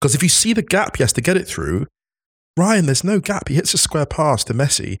 because if you see the gap he has to get it through, Ryan, there's no gap. He hits a square pass to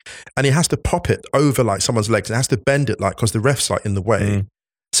Messi and he has to pop it over like someone's legs. And has to bend it like, because the ref's like in the way.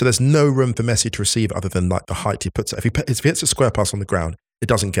 So there's no room for Messi to receive other than like the height he puts it. If he hits a square pass on the ground, it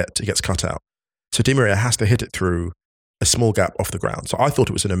gets cut out. So Di Maria has to hit it through a small gap off the ground. So I thought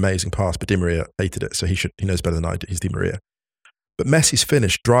it was an amazing pass, but Di Maria hated it. So he knows better than I do. He's Di Maria. But Messi's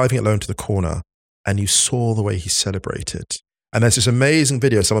finished driving it low into the corner, and you saw the way he celebrated. And there's this amazing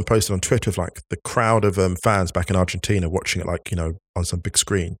video someone posted on Twitter of like the crowd of fans back in Argentina watching it, like, you know, on some big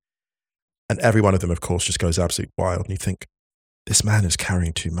screen. And every one of them, of course, just goes absolutely wild. And you think, this man is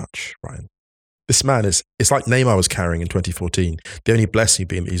carrying too much, Ryan. This man it's like Neymar was carrying in 2014. The only blessing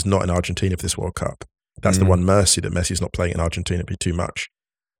being that he's not in Argentina for this World Cup. That's the one mercy, that Messi's not playing in Argentina. It'd be too much.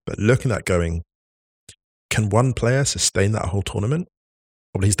 But looking at going, can one player sustain that whole tournament?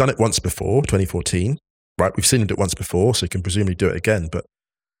 Well, he's done it once before, 2014, right? We've seen him do it once before, so he can presumably do it again. But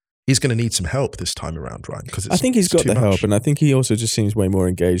he's going to need some help this time around, right? Because I think he's got the help, and I think he also just seems way more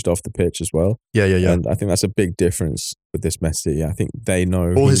engaged off the pitch as well. Yeah. And I think that's a big difference with this Messi. I think they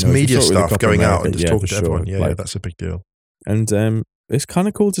know all his media stuff going out and just talking to everyone. Yeah, that's a big deal. And it's kind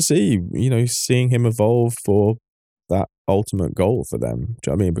of cool to see, you know, seeing him evolve for that ultimate goal for them. Do you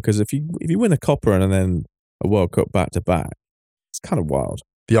know what I mean? Because if you win a Copa and then a World Cup back to back, it's kind of wild.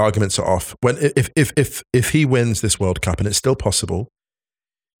 The arguments are off. If he wins this World Cup, and it's still possible,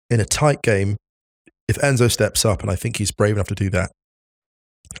 in a tight game, if Enzo steps up, and I think he's brave enough to do that,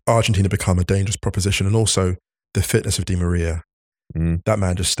 Argentina become a dangerous proposition. And also the fitness of Di Maria, that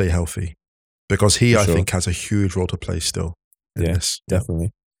man just stay healthy, because he, I think, has a huge role to play still in this.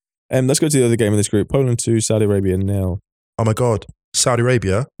 Definitely. Let's go to the other game of this group. Poland 2, Saudi Arabia 0. Oh my God. Saudi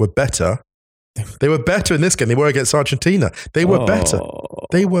Arabia were better. They were better in this game. They were against Argentina. They were better.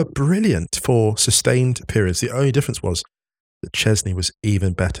 They were brilliant for sustained periods. The only difference was that Chesney was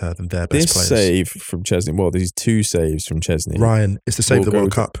even better than their best players. This save from Chesney, well, these two saves from Chesney. Ryan, it's the save of the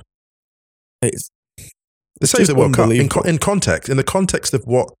World Cup. It's the save of the World Cup in context. In the context of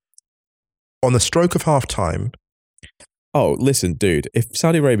what, on the stroke of half time. Oh, listen, dude, if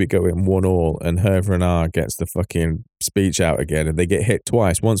Saudi Arabia go in 1-1 and Hervé Renard gets the fucking speech out again and they get hit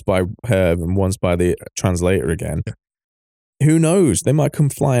twice, once by Herb and once by the translator again, who knows? They might come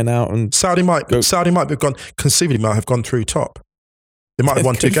flying out and Saudi might have gone, conceivably might have gone through top. They might have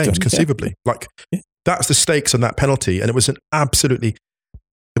won 2 games, conceivably. Like, that's the stakes on that penalty. And it was it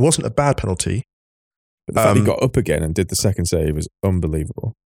wasn't a bad penalty. But the fact he got up again and did the second save was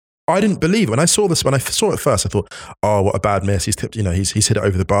unbelievable. I didn't believe it. When I saw it first, I thought, oh, what a bad miss. He's tipped, he's hit it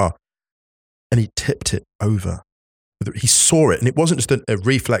over the bar. And he tipped it over. He saw it, and it wasn't just a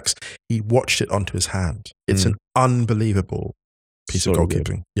reflex. He watched it onto his hand. It's an unbelievable piece of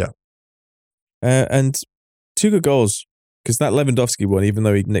goalkeeping. Yeah. And 2 good goals because that Lewandowski one, even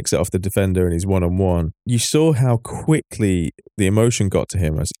though he nicks it off the defender and he's 1-on-1, you saw how quickly the emotion got to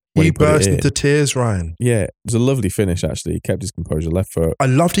him. When he burst into tears, Ryan. Yeah, it was a lovely finish, actually. He kept his composure, left foot. I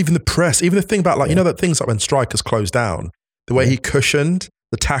loved even the press, even the thing about you know that things like when strikers close down, the way he cushioned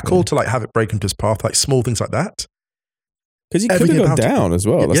the tackle to like have it break into his path, like small things like that. Because he could have gone down as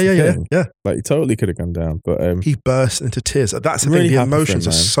well. Yeah. Like he totally could have gone down, but he burst into tears. That's the thing. The emotions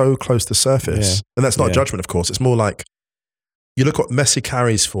are so close to the surface, and that's not a judgment, of course. It's more like you look what Messi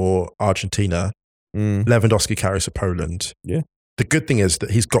carries for Argentina, Lewandowski carries for Poland. Yeah. The good thing is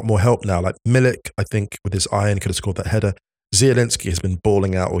that he's got more help now. Like Milik, I think with his iron could have scored that header. Zielinski has been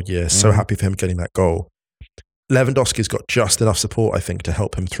balling out all year. So happy for him getting that goal. Lewandowski's got just enough support, I think, to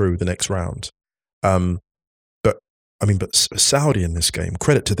help him through the next round. But Saudi in this game,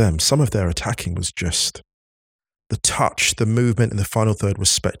 credit to them, some of their attacking was just the touch, the movement in the final third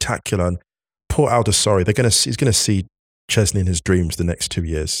was spectacular. And poor Aldasori, he's going to see Chesney in his dreams the next 2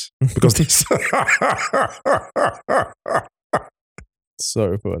 years because this.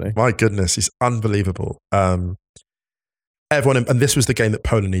 So funny. My goodness, he's unbelievable. Everyone, and this was the game that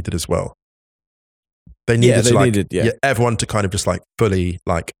Poland needed as well. They needed everyone to kind of just like fully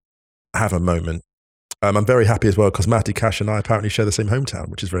like have a moment. I'm very happy as well because Matty Cash and I apparently share the same hometown,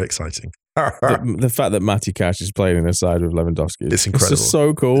 which is very exciting. The fact that Matty Cash is playing in the side with Lewandowski, it's incredible. It's just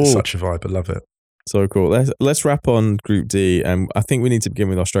so cool. It's such a vibe. I love it. So cool. Let's wrap on Group D, and I think we need to begin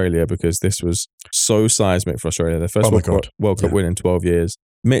with Australia because this was so seismic for Australia. Their first World Cup win in 12 years.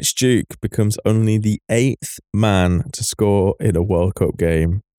 Mitch Duke becomes only the 8th man to score in a World Cup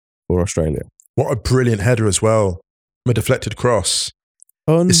game for Australia. What a brilliant header as well. From a deflected cross.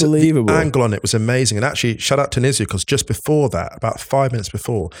 Unbelievable. The angle on it was amazing. And actually, shout out to Tunisia because just before that, about 5 minutes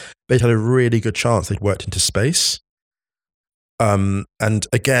before, they'd had a really good chance. They'd worked into space. And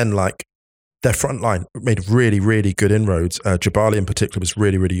again, like their front line made really, really good inroads. Jabali in particular was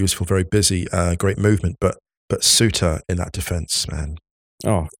really, really useful, very busy, great movement. But Suter in that defence, man.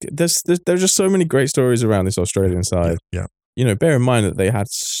 Oh, there's just so many great stories around this Australian side. Yeah. You know, bear in mind that they had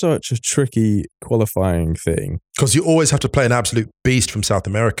such a tricky qualifying thing. Because you always have to play an absolute beast from South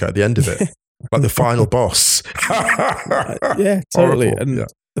America at the end of it. Like the final boss. Yeah, totally. Horrible. And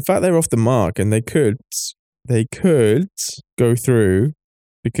the fact they're off the mark and they could go through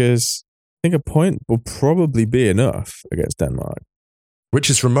because I think a point will probably be enough against Denmark. Which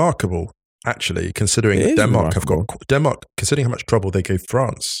is remarkable, actually, considering that Denmark, considering how much trouble they gave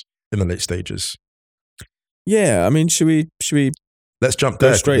France in the late stages. Yeah, I mean, should we let's jump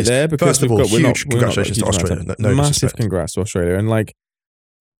there straight there? Because first of all, huge congratulations to Australia. No massive congrats to Australia. And like,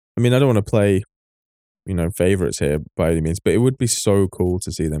 I mean, I don't want to play, favourites here by any means, but it would be so cool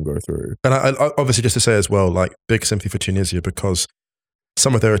to see them go through. And I obviously just to say as well, like big sympathy for Tunisia because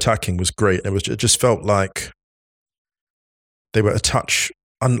some of their attacking was great. It just felt like they were a touch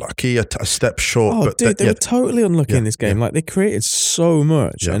unlucky, a step short. Oh, dude, they were totally unlucky in this game. Like they created so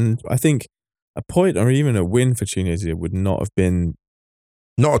much, and I think a point or even a win for Tunisia would not have been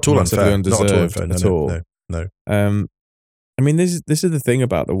not at all unfair. Not at all unfair. No. I mean, this is the thing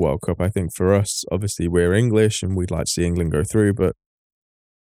about the World Cup. I think for us, obviously, we're English and we'd like to see England go through, but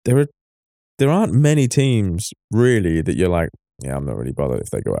there aren't many teams really that you're like, yeah, I'm not really bothered if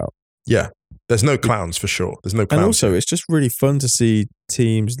they go out. Yeah, there's no clowns for sure. There's no clowns. And also, it's just really fun to see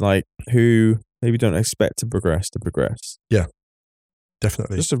teams like who maybe don't expect to progress. Yeah.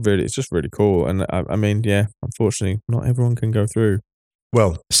 Definitely. It's just really cool. And I mean, yeah, unfortunately, not everyone can go through.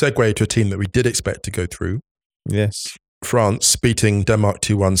 Well, segue to a team that we did expect to go through. Yes. France beating Denmark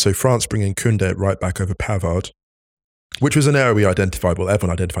 2-1. So France bringing Koundé right back over Pavard, which was an area we identified. Well,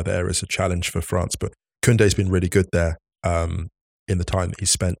 everyone identified the area as a challenge for France, but Koundé's been really good there in the time that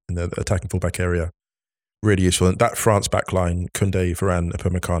he's spent in the attacking fullback area. Really useful. And that France backline, Koundé, Varane,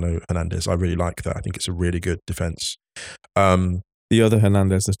 Upamecano, Hernandez, I really like that. I think it's a really good defence. The other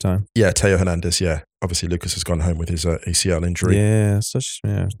Hernandez this time. Yeah, Teo Hernandez, yeah. Obviously, Lucas has gone home with his ACL injury. Yeah,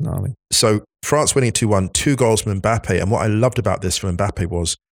 gnarly. So, France winning 2-1, 2 goals from Mbappe. And what I loved about this from Mbappe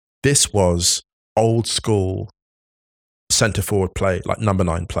was this was old school centre-forward play, like number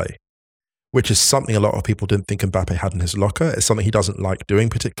 9 play, which is something a lot of people didn't think Mbappe had in his locker. It's something he doesn't like doing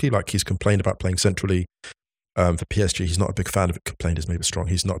particularly. Like he's complained about playing centrally for PSG. He's not a big fan of it. Complained is maybe strong.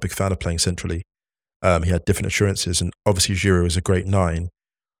 He's not a big fan of playing centrally. He had different assurances, and obviously Giroud is a great 9.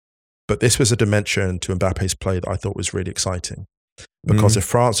 But this was a dimension to Mbappe's play that I thought was really exciting. Because if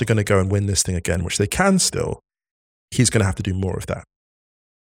France are going to go and win this thing again, which they can still, he's going to have to do more of that.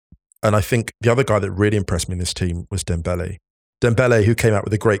 And I think the other guy that really impressed me in this team was Dembele. Dembele, who came out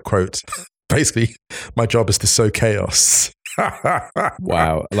with a great quote, basically, my job is to sow chaos.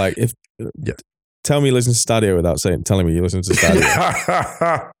 Wow. Like Tell me you listen to Stadio without telling me you listen to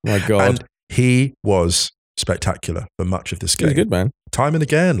Stadio. My God. And he was spectacular for much of this game. He's good, man. Time and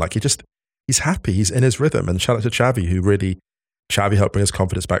again, like he's happy. He's in his rhythm. And shout out to Xavi, Xavi helped bring his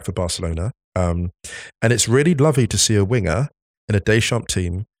confidence back for Barcelona. And it's really lovely to see a winger in a Deschamps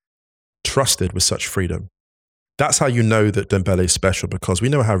team trusted with such freedom. That's how you know that Dembele is special, because we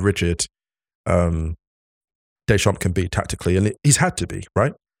know how rigid Deschamps can be tactically, and he's had to be,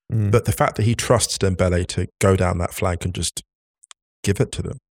 right? But the fact that he trusts Dembele to go down that flank and just give it to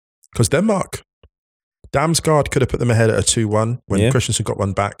them. Because Damsgaard could have put them ahead at a 2-1 when Christensen got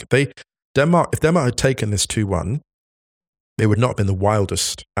one back. If Denmark had taken this 2-1, it would not have been the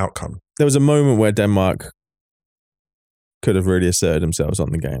wildest outcome. There was a moment where Denmark could have really asserted themselves on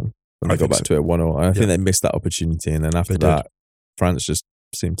the game when they got back to it 1-0. I think they missed that opportunity, and then after that, France just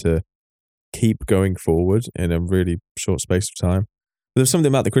seemed to keep going forward in a really short space of time. But there's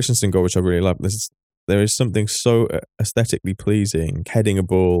something about the Christensen goal which I really love. There is something so aesthetically pleasing, heading a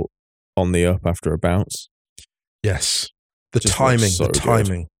ball on the up after a bounce. Yes. The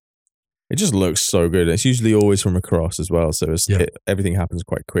timing. It just looks so good. It's usually always from across as well, so everything happens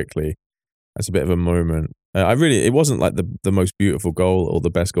quite quickly. That's a bit of a moment. It wasn't like the most beautiful goal or the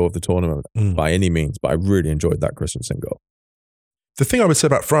best goal of the tournament by any means, but I really enjoyed that Christensen goal. The thing I would say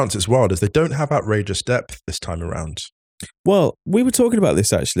about France as well is they don't have outrageous depth this time around. Well, we were talking about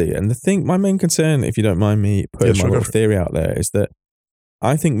this actually, and my main concern, if you don't mind me putting my little theory out there, is that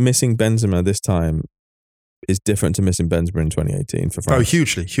I think missing Benzema this time is different to missing Benzema in 2018 for France. Oh,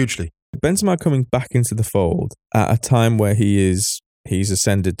 hugely. Benzema coming back into the fold at a time where he's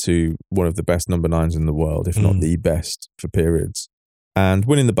ascended to one of the best number 9s in the world, if not the best for periods, and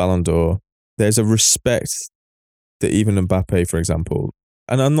winning the Ballon d'Or. There's a respect that even Mbappe, for example,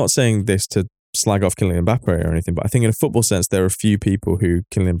 and I'm not saying this to slag off Kylian Mbappe or anything, but I think in a football sense, there are a few people who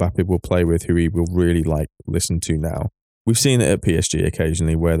Kylian Mbappe will play with who he will really listen to now. We've seen it at PSG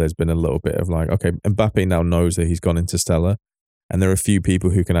occasionally where there's been a little bit of okay, Mbappe now knows that he's gone interstellar, and there are a few people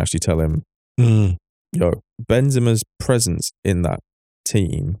who can actually tell him, Benzema's presence in that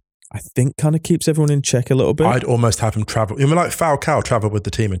team, I think kind of keeps everyone in check a little bit. I'd almost have him travel. Like Falcao traveled with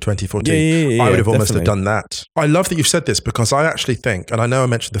the team in 2014. I would have almost have done that. I love that you've said this, because I actually think, and I know I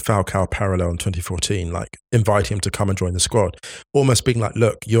mentioned the Falcao parallel in 2014, inviting him to come and join the squad, almost being like,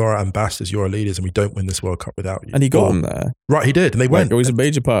 look, you're our ambassadors, you're our leaders, and we don't win this World Cup without you. And he got him there. Right, he did. And they went. It was a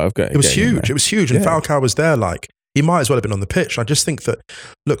major part of getting. It was huge. It was huge. And Falcao was there. He might as well have been on the pitch. I just think that,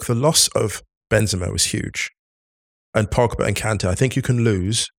 look, the loss of Benzema was huge. And Pogba and Kante, I think you can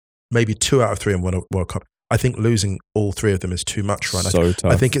lose maybe 2 out of 3 in one World Cup. I think losing all 3 of them is too much, right? So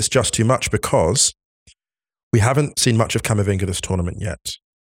tough. I think it's just too much, because we haven't seen much of Camavinga this tournament yet,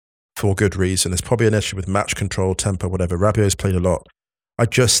 for good reason. There's probably an issue with match control, tempo, whatever. Rabiot's played a lot. I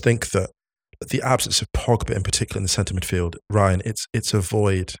just think that the absence of Pogba in particular in the centre midfield, Ryan, it's a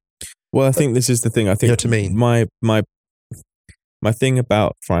void. Well, I think this is the thing. I think you know what I mean? My thing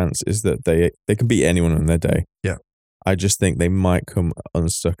about France is that they can beat anyone on their day. Yeah. I just think they might come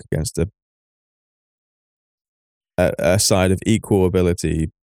unstuck against a side of equal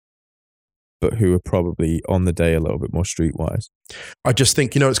ability, but who are probably on the day a little bit more streetwise. I just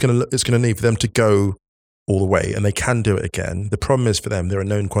think, it's going to need for them to go all the way, and they can do it again. The problem is for them, they're a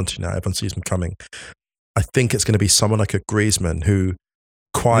known quantity now. Everyone sees them coming. I think it's going to be someone like a Griezmann who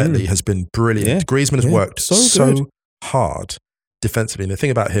quietly has been brilliant. Yeah. Griezmann has worked so hard defensively. And the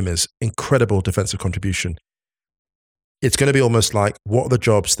thing about him is incredible defensive contribution. It's going to be almost like, what are the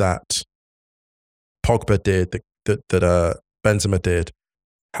jobs that Pogba did, that Benzema did?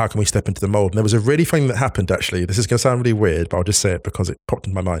 How can we step into the mold? And there was a really funny thing that happened, actually. This is going to sound really weird, but I'll just say it because it popped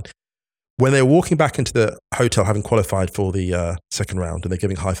into my mind. When they were walking back into the hotel, having qualified for the second round, and they're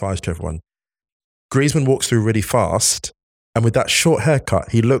giving high fives to everyone, Griezmann walks through really fast, and with that short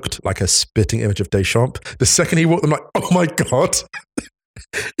haircut, he looked like a spitting image of Deschamps. The second he walked, I'm like, oh my God.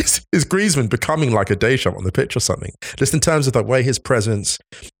 Is Griezmann becoming like a Deschamps on the pitch or something? Just in terms of the way his presence,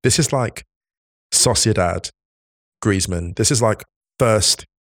 this is like Sociedad Griezmann. This is like first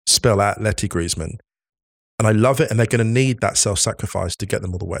spell Atleti Griezmann. And I love it, and they're going to need that self-sacrifice to get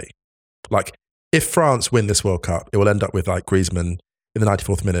them all the way. If France win this World Cup, it will end up with Griezmann in the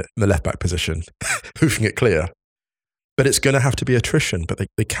 94th minute in the left-back position, hoofing it clear. But it's going to have to be attrition, but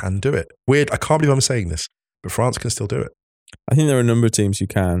they can do it. Weird, I can't believe I'm saying this, but France can still do it. I think there are a number of teams who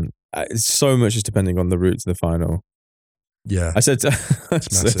can. So much is depending on the route to the final. Yeah. I said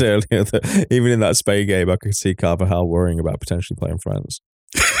earlier that even in that Spain game, I could see Carvajal worrying about potentially playing France.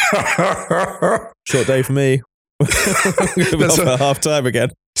 Short day for me. Off half time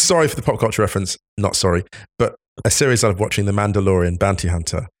again. Sorry for the pop culture reference. Not sorry. But a series I was watching, The Mandalorian Bounty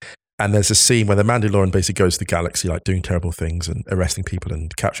Hunter. And there's a scene where the Mandalorian basically goes to the galaxy, like doing terrible things and arresting people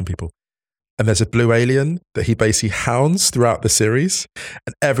and capturing people. And there's a blue alien that he basically hounds throughout the series.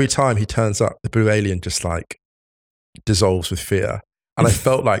 And every time he turns up, the blue alien just like dissolves with fear. And I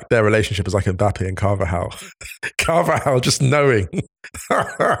felt like their relationship was like Mbappe and Carvajal. Carvajal just knowing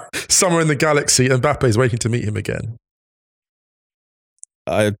somewhere in the galaxy, Mbappe is waiting to meet him again.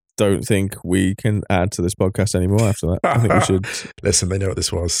 I don't think we can add to this podcast anymore after that. I think we should. Listen, they know what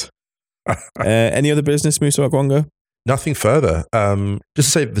this was. Any other business, Musa Okwonga? Nothing further. Just to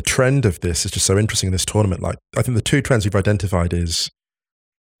say the trend of this is just so interesting in this tournament. Like, I think the two trends we've identified is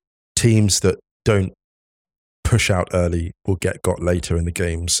teams that don't push out early will get got later in the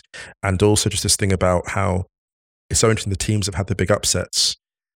games. And also just this thing about how it's so interesting the teams that have had the big upsets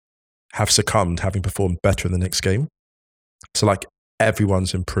have succumbed, having performed better in the next game. So like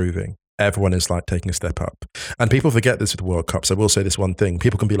everyone's improving. Everyone is like taking a step up. And people forget this with the World Cup. So I will say this one thing.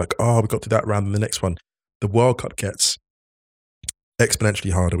 People can be like, oh, we got to that round and the next one. The World Cup gets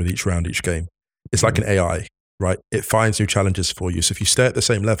exponentially harder with each round, each game. It's like an AI, right? It finds new challenges for you. So if you stay at the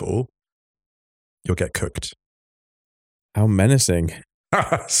same level, you'll get cooked. How menacing.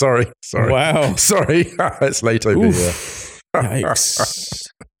 Sorry. Wow. Sorry. It's late over here. Yikes.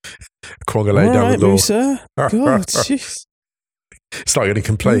 Kwonga laid down the law. Musa. God, jeez. Start getting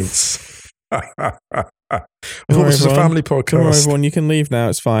complaints. This is a family podcast. Come on, everyone. You can leave now.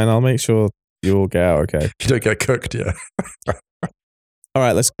 It's fine. I'll make sure you all get out okay. You don't get cooked, yeah. All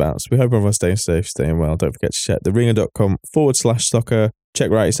right, let's bounce. We hope everyone's staying safe, staying well. Don't forget to check theringer.com/soccer.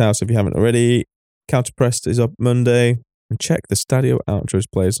 Check Wrighty's House if you haven't already. Counterpressed is up Monday. And check the Stadio Outros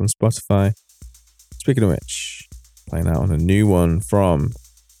plays on Spotify. Speaking of which, playing out on a new one from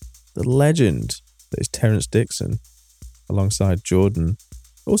the legend that is Terrence Dixon alongside Jordan,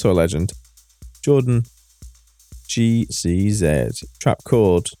 also a legend, Jordan GCZ. Trap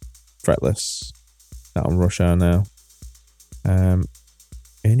chord, Fretless. Out on Rush Hour now.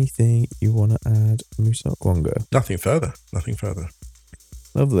 Anything you want to add, Musa Okwonga? Nothing further.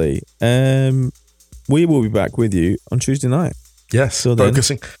 Lovely. We will be back with you on Tuesday night. Yes, so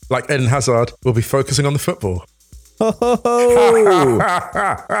focusing, like Eden Hazard, we'll be focusing on the football. Ho, ho, ho.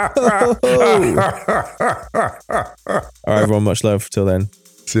 Ho, ho, ho. All right, everyone, much love. Till then.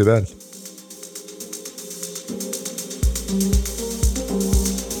 See you then.